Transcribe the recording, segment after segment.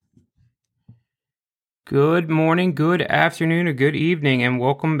Good morning, good afternoon, or good evening, and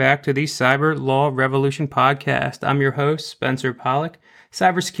welcome back to the Cyber Law Revolution podcast. I'm your host, Spencer Pollock,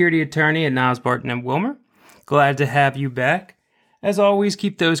 cybersecurity attorney at Niles Barton & Wilmer. Glad to have you back. As always,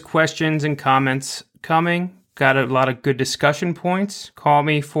 keep those questions and comments coming. Got a lot of good discussion points. Call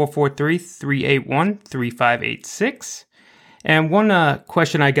me 443-381-3586. And one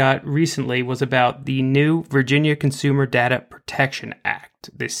question I got recently was about the new Virginia Consumer Data Protection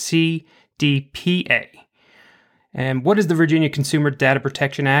Act, the CDPA. And what is the Virginia Consumer Data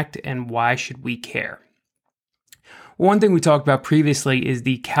Protection Act, and why should we care? One thing we talked about previously is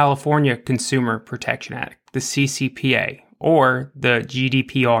the California Consumer Protection Act, the CCPA, or the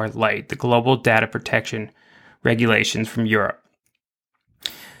GDPR Lite, the Global Data Protection Regulations from Europe.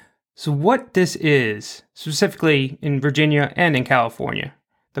 So what this is, specifically in Virginia and in California,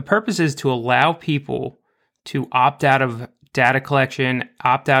 the purpose is to allow people to opt out of data collection,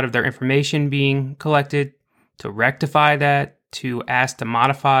 opt out of their information being collected, to rectify that, to ask to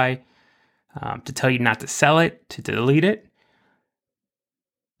modify, to tell you not to sell it, to delete it.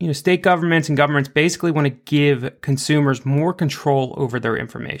 State governments and governments basically want to give consumers more control over their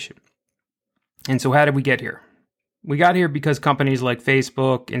information. And so how did we get here? We got here because companies like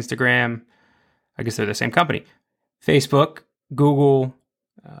Facebook, Instagram, I guess they're the same company, Facebook, Google,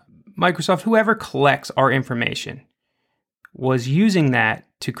 Microsoft, whoever collects our information was using that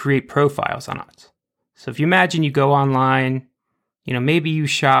to create profiles on us. So if you imagine you go online, maybe you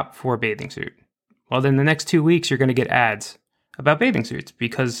shop for a bathing suit. Well, then the next 2 weeks, you're going to get ads about bathing suits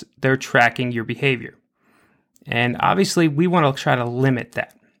because they're tracking your behavior. And obviously, we want to try to limit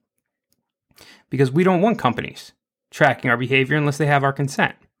that because we don't want companies tracking our behavior unless they have our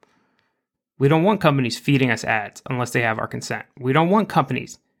consent. We don't want companies feeding us ads unless they have our consent. We don't want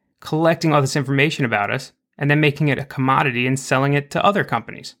companies collecting all this information about us and then making it a commodity and selling it to other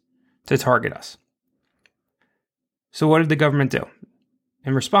companies to target us. So what did the government do?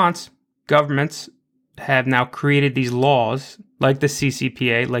 In response, governments have now created these laws like the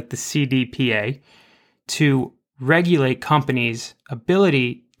CCPA, like the CDPA, to regulate companies'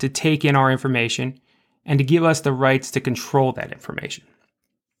 ability to take in our information and to give us the rights to control that information.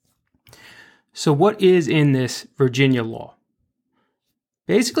 So what is in this Virginia law?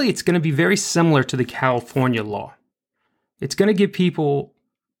 Basically, it's going to be very similar to the California law. It's going to give people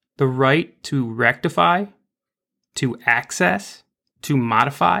the right to rectify, to access, to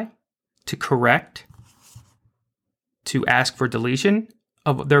modify, to correct, to ask for deletion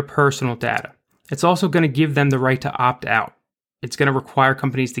of their personal data. It's also going to give them the right to opt out. It's going to require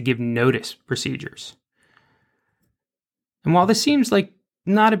companies to give notice procedures. And while this seems like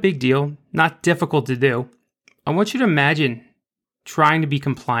not a big deal, not difficult to do, I want you to imagine trying to be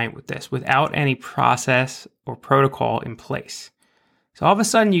compliant with this without any process or protocol in place. So all of a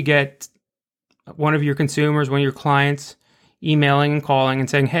sudden you get one of your consumers, one of your clients, emailing and calling and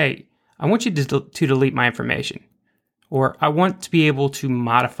saying, hey, I want you to delete my information, or I want to be able to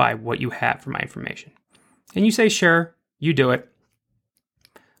modify what you have for my information. And you say, sure, you do it.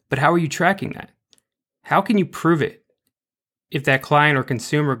 But how are you tracking that? How can you prove it if that client or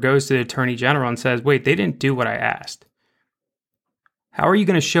consumer goes to the Attorney General and says, wait, they didn't do what I asked? How are you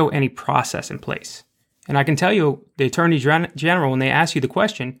going to show any process in place? And I can tell you, the Attorney General, when they ask you the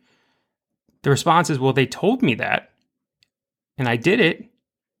question, the response is, well, they told me that, and I did it.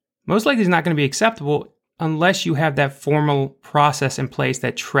 Most likely it's not going to be acceptable unless you have that formal process in place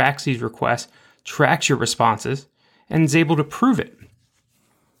that tracks these requests, tracks your responses, and is able to prove it.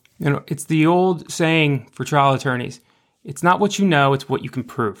 It's the old saying for trial attorneys, it's not what you know, it's what you can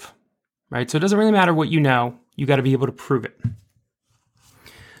prove, right? So it doesn't really matter what you know, you got to be able to prove it.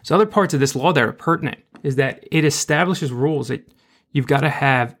 So other parts of this law that are pertinent is that it establishes rules that you've got to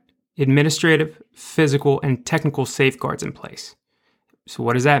have administrative, physical, and technical safeguards in place. So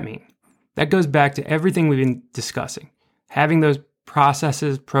what does that mean? That goes back to everything we've been discussing. Having those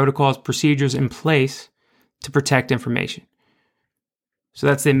processes, protocols, procedures in place to protect information. So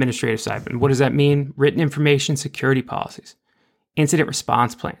that's the administrative side. And what does that mean? Written information security policies, incident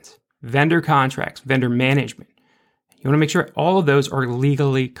response plans, vendor contracts, vendor management. You want to make sure all of those are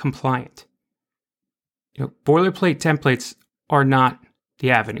legally compliant. Boilerplate templates are not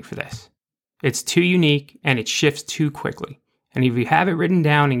the avenue for this. It's too unique and it shifts too quickly. And if you have it written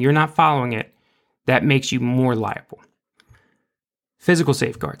down and you're not following it, that makes you more liable. Physical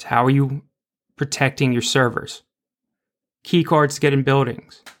safeguards. How are you protecting your servers? Key cards to get in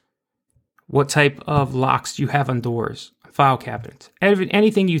buildings. What type of locks do you have on doors, file cabinets?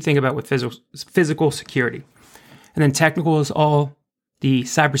 Anything you think about with physical security. And then technical is all the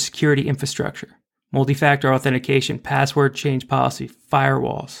cybersecurity infrastructure. Multi-factor authentication, password change policy,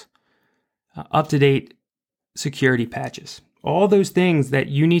 firewalls, up-to-date security patches. All those things that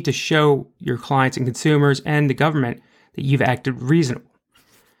you need to show your clients and consumers and the government that you've acted reasonable.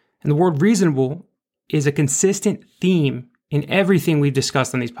 And the word reasonable is a consistent theme in everything we've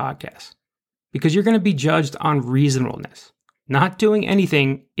discussed on these podcasts, because you're going to be judged on reasonableness. Not doing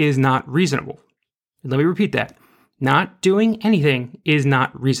anything is not reasonable. Let me repeat that. Not doing anything is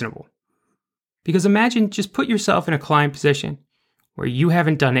not reasonable. Because imagine, just put yourself in a client position where you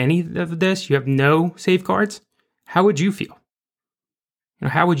haven't done any of this, you have no safeguards. How would you feel?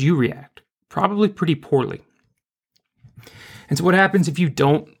 How would you react? Probably pretty poorly. And so what happens if you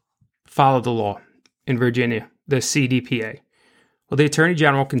don't follow the law in Virginia, the CDPA? Well, the Attorney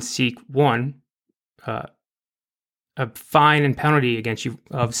General can seek, one, a fine and penalty against you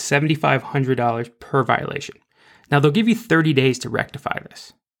of $7,500 per violation. Now, they'll give you 30 days to rectify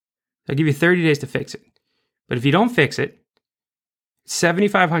this. They'll give you 30 days to fix it. But if you don't fix it,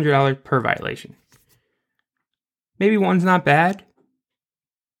 $7,500 per violation. Maybe one's not bad,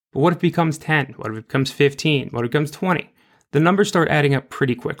 but what if it becomes 10? What if it becomes 15? What if it becomes 20? The numbers start adding up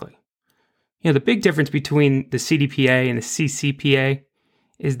pretty quickly. The big difference between the CDPA and the CCPA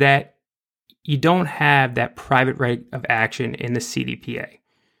is that you don't have that private right of action in the CDPA.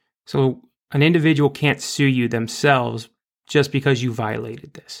 So an individual can't sue you themselves just because you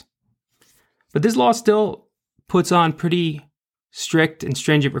violated this. But this law still puts on pretty strict and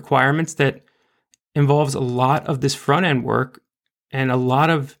stringent requirements that involves a lot of this front-end work and a lot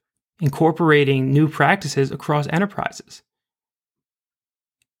of incorporating new practices across enterprises.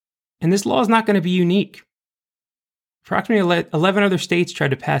 And this law is not going to be unique. Approximately 11 other states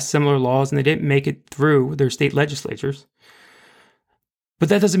tried to pass similar laws and they didn't make it through their state legislatures. But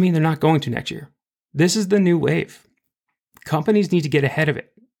that doesn't mean they're not going to next year. This is the new wave. Companies need to get ahead of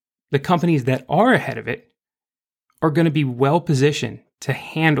it. The companies that are ahead of it are going to be well positioned to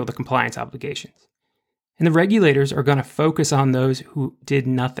handle the compliance obligations. And the regulators are going to focus on those who did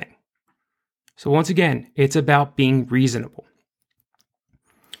nothing. So once again, it's about being reasonable.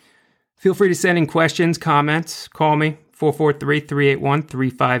 Feel free to send in questions, comments, call me,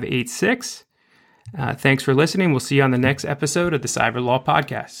 443-381-3586. Thanks for listening. We'll see you on the next episode of the Cyber Law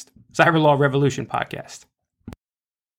Podcast, Cyber Law Revolution Podcast.